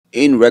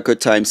In record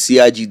time,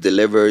 CIG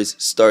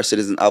delivers Star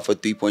Citizen Alpha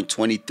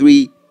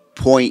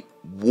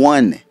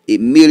 3.23.1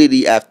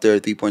 immediately after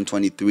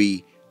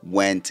 3.23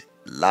 went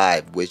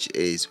live, which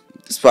is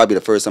this is probably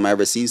the first time I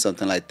ever seen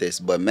something like this.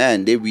 But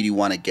man, they really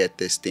want to get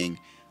this thing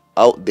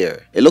out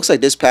there. It looks like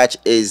this patch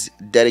is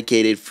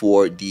dedicated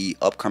for the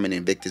upcoming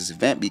Invictus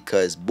event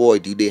because boy,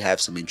 do they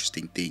have some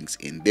interesting things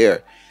in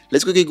there.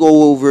 Let's quickly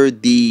go over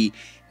the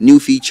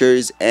new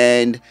features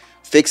and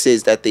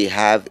fixes that they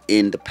have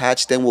in the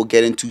patch. Then we'll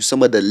get into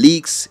some of the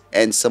leaks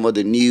and some of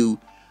the new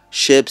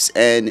ships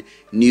and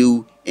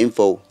new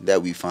info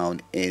that we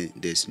found in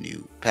this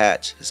new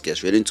patch. Let's get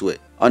straight into it.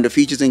 Under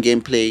features and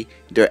gameplay,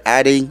 they're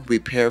adding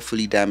repair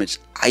fully damaged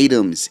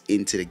items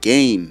into the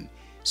game.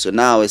 So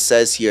now it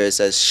says here, it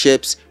says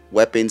ships,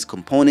 weapons,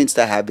 components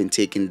that have been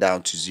taken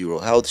down to 0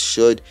 health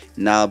should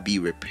now be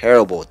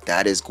repairable.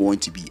 That is going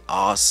to be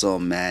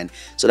awesome, man.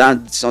 So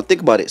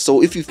think about it.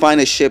 So if you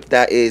find a ship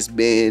that has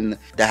been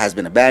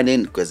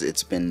abandoned because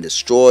it's been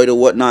destroyed or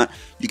whatnot,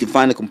 you can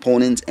find the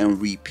components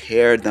and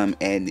repair them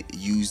and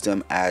use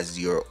them as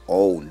your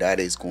own. That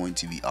is going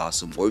to be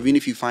awesome. Or even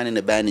if you find an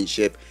abandoned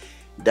ship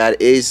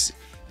that is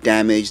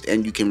damaged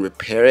and you can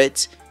repair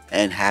it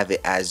and have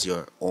it as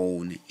your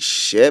own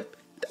ship,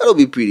 that'll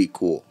be pretty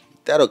cool.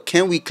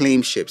 Can we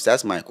claim ships?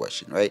 That's my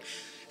question, right?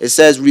 It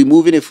says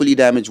removing a fully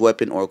damaged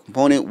weapon or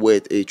component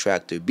with a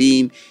tractor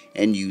beam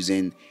and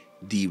using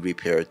the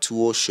repair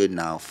tool should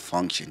now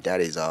function.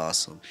 That is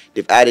awesome.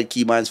 They've added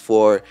keybinds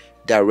for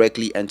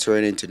directly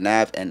entering into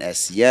nav and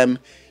SCM.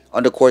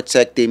 Under core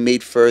tech, they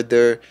made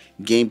further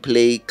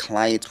gameplay,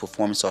 client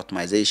performance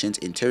optimizations,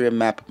 interior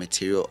map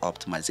material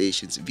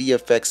optimizations,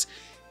 VFX,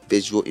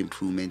 visual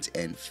improvements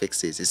and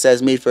fixes. It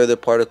says made further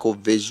particle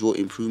visual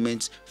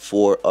improvements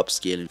for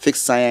upscaling.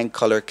 Fixed cyan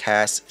color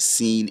cast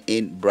seen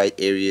in bright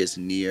areas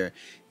near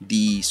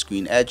the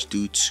screen edge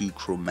due to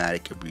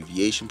chromatic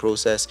abbreviation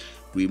process.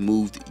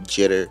 Removed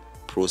jitter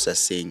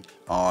processing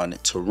on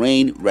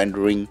terrain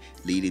rendering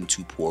leading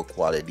to poor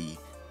quality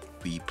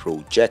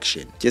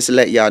reprojection. Just to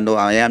let y'all know,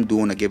 I am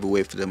doing a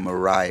giveaway for the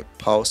Mirai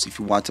Pulse. If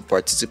you want to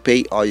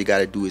participate, all you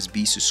gotta do is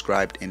be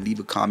subscribed and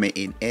leave a comment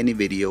in any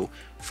video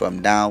from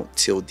now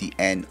till the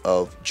end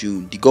of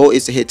June. The goal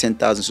is to hit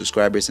 10,000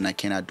 subscribers and I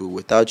cannot do it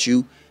without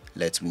you.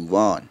 Let's move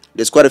on.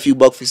 There's quite a few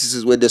bug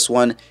fixes with this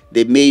one.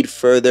 They made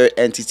further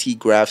entity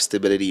graph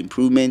stability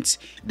improvements.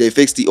 They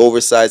fixed the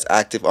oversized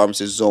active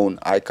armistice zone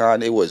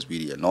icon. It was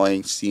really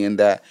annoying seeing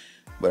that,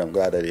 but I'm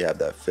glad that they have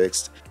that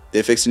fixed.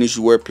 They fixed an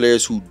issue where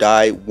players who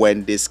die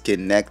when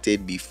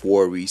disconnected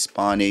before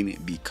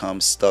respawning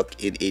become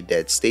stuck in a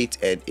dead state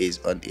and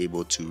is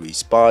unable to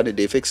respawn.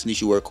 They fixed an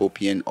issue where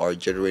copian are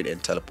generated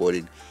and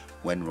teleported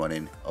when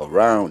running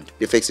around.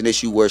 They fixed an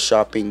issue where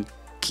shopping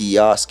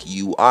kiosk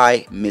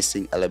UI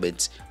missing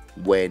elements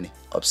when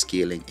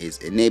upscaling is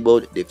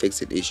enabled. They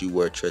fixed an issue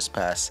where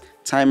trespass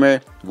timer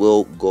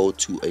will go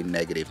to a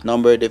negative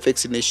number. They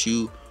fixed an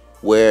issue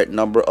where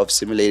number of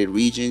simulated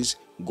regions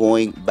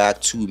going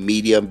back to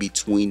medium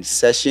between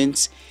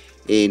sessions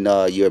in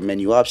your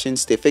menu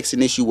options. They fixed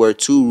an issue where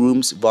 2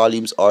 rooms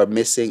volumes are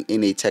missing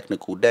in a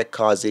technical deck,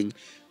 causing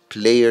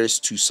players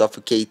to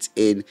suffocate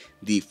in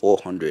the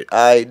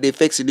 400i. They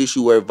fixed an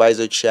issue where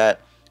visor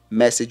chat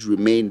message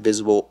remain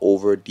visible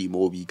over the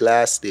Mobi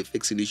glass. They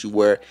fixed an issue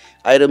where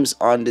items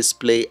on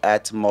display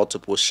at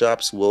multiple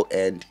shops will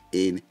end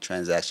in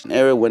transaction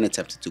error when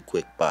attempted to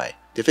quick buy.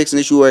 They fixed an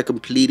issue where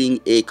completing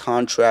a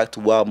contract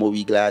while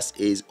Mobi glass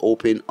is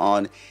open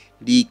on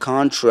the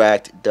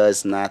contract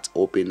does not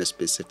open the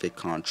specific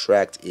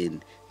contract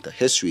in the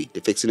history.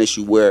 They fixed an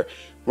issue where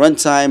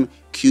runtime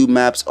queue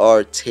maps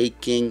are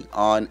taking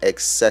on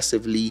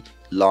excessively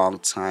long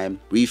time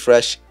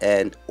refresh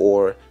and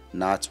or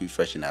not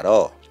refreshing at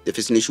all. They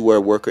fixed an issue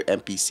where worker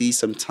NPCs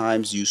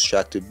sometimes use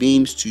tractor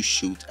beams to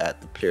shoot at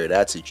the player.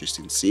 That's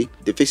interesting to see.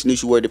 They fixed an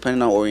issue where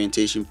depending on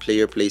orientation,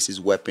 player places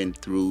weapon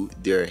through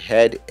their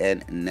head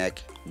and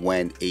neck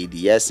when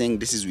ADSing.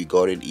 This is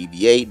regarding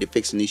EVA. They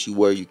fixed an issue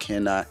where you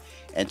cannot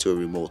enter a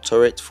remote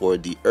turret for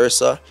the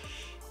Ursa.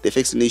 They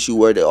fixed an issue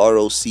where the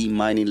ROC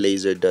mining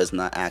laser does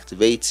not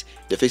activate.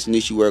 They fixed an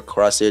issue where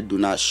Corsair do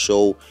not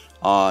show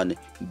on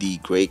the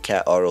Grey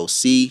Cat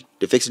ROC.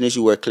 They fixed an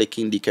issue where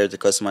clicking the character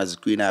customizer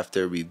screen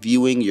after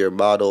reviewing your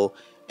model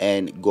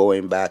and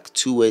going back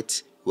to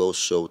it will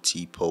show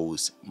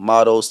T-pose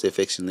models. They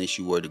fixed an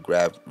issue where the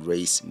grab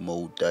race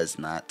mode does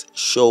not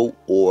show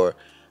or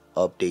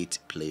update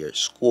player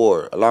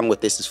score. Along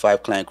with this is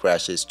 5 client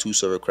crashes, 2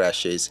 server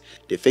crashes.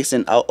 They fixed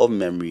an out of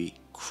memory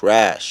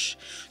crash.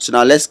 So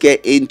now let's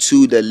get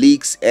into the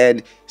leaks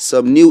and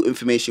some new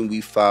information we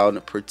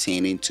found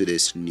pertaining to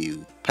this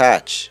new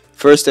patch.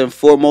 First and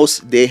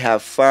foremost, they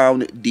have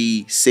found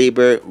the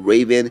Sabre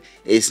Raven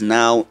is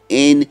now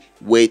in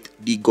with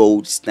the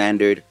gold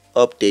standard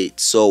update.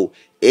 So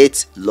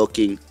it's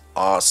looking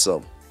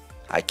awesome.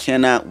 I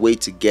cannot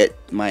wait to get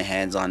my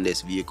hands on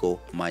this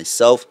vehicle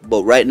myself.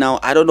 But right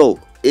now, I don't know.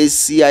 Is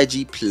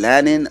CIG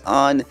planning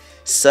on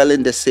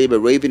selling the Sabre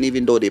Raven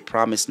even though they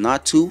promised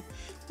not to?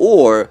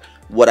 Or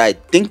what I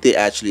think they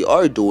actually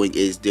are doing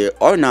is they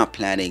are not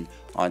planning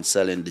on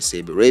selling the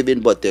Sabre Raven,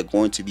 but they're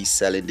going to be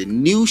selling the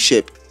new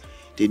ship,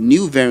 the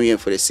new variant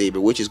for the Sabre,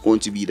 which is going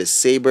to be the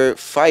Sabre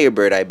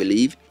Firebird, I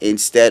believe,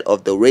 instead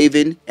of the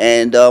Raven.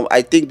 And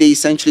I think they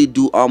essentially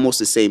do almost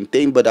the same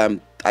thing, but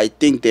I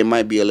think there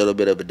might be a little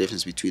bit of a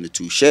difference between the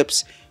two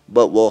ships,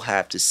 but we'll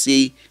have to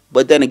see.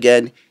 But then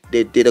again,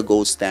 they did a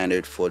gold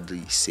standard for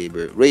the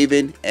Sabre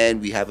Raven,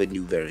 and we have a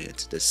new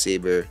variant, the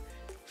Sabre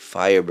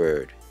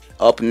Firebird.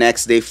 Up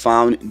next, they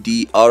found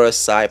the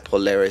RSI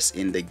Polaris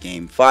in the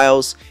game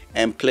files,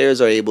 and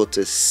players are able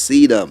to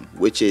see them,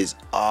 which is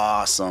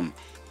awesome.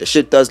 The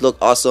shit does look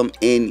awesome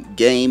in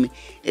game.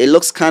 It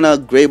looks kind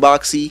of gray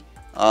boxy,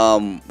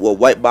 well,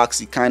 white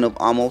boxy kind of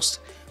almost,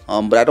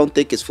 but I don't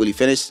think it's fully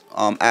finished,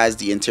 as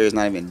the interior is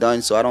not even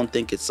done. So I don't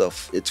think it's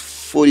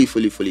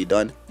fully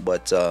done,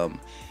 but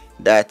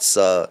that's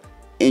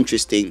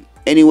interesting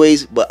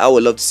anyways. But I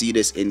would love to see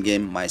this in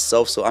game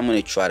myself, so I'm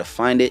gonna try to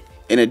find it.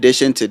 In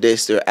addition to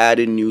this, they're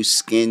adding new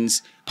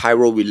skins,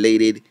 pyro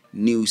related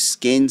new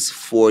skins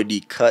for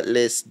the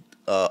Cutlass,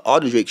 all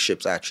the Drake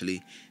ships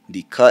actually.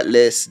 The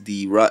Cutlass,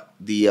 the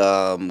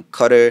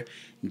Cutter,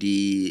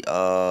 the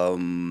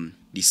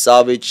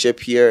Salvage ship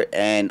here,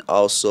 and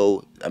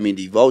also, I mean,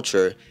 the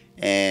Vulture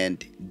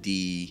and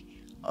the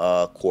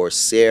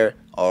Corsair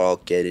are all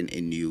getting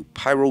a new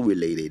pyro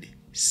related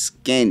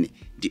skin.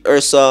 The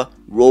Ursa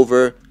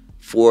Rover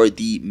for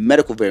the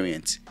medical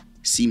variant,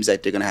 seems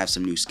like they're gonna have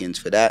some new skins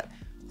for that.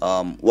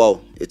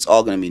 Well, it's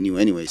all gonna be new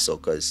anyway, so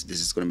because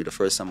this is gonna be the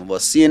first time of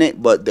us seeing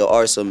it, but there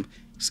are some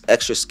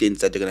extra skins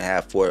that they're gonna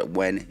have for it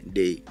when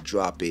they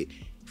drop it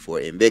for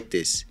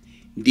Invictus.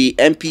 The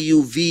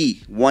MPU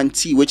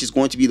V1T, which is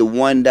going to be the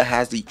one that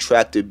has the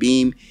tractor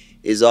beam,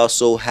 is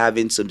also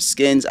having some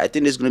skins. I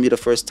think this is gonna be the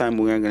first time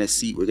we're gonna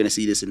see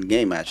this in the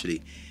game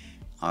actually.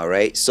 All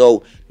right,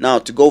 so now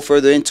to go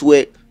further into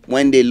it,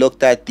 when they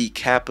looked at the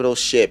capital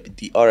ship,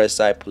 the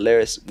RSI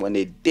Polaris, when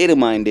they data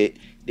mined it,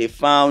 they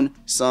found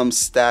some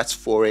stats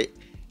for it,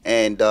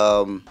 and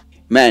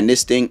man,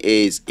 this thing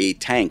is a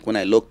tank. When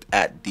I looked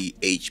at the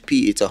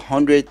HP, it's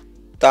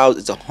 100,000,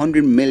 it's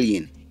 100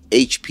 million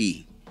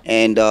HP,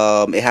 and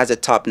it has a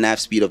top nav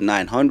speed of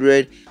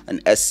 900, an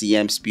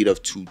SCM speed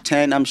of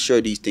 210. I'm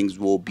sure these things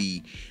will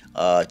be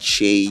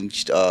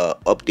changed,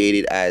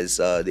 updated as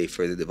they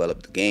further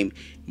develop the game.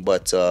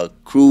 But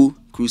crew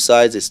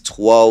size is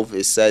 12,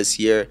 it says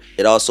here.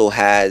 It also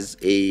has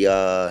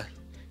a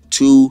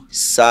 2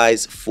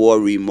 size 4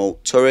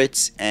 remote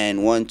turrets,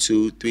 and 1,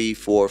 2, 3,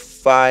 4,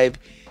 5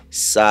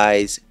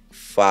 size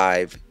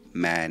 5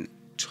 man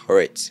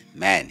turrets.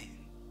 Man,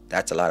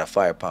 that's a lot of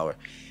firepower.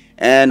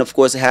 And of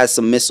course, it has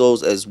some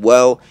missiles as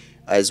well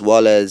as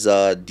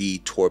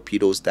the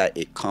torpedoes that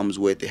it comes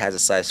with. It has a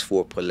size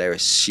 4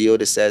 Polaris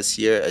shield, it says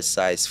here, a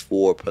size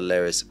 4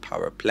 Polaris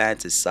power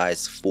plant, a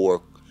size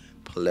 4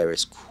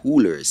 Polaris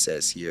cooler, it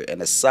says here,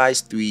 and a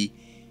size 3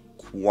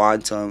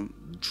 quantum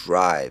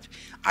drive.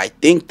 I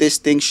think this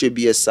thing should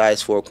be a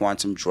size 4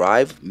 quantum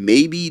drive.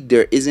 Maybe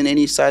there isn't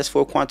any size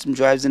 4 quantum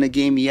drives in the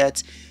game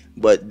yet,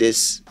 but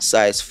this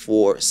size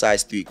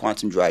 3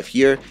 quantum drive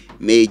here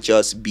may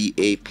just be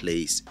a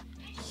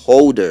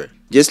placeholder.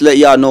 Just let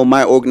y'all know,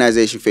 my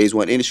organization Phase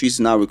 1 Industries is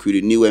now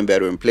recruiting new and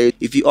veteran players.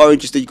 If you are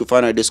interested, you can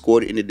find our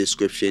Discord in the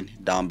description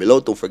down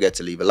below. Don't forget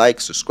to leave a like,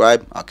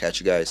 subscribe. I'll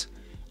catch you guys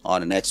on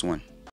the next one.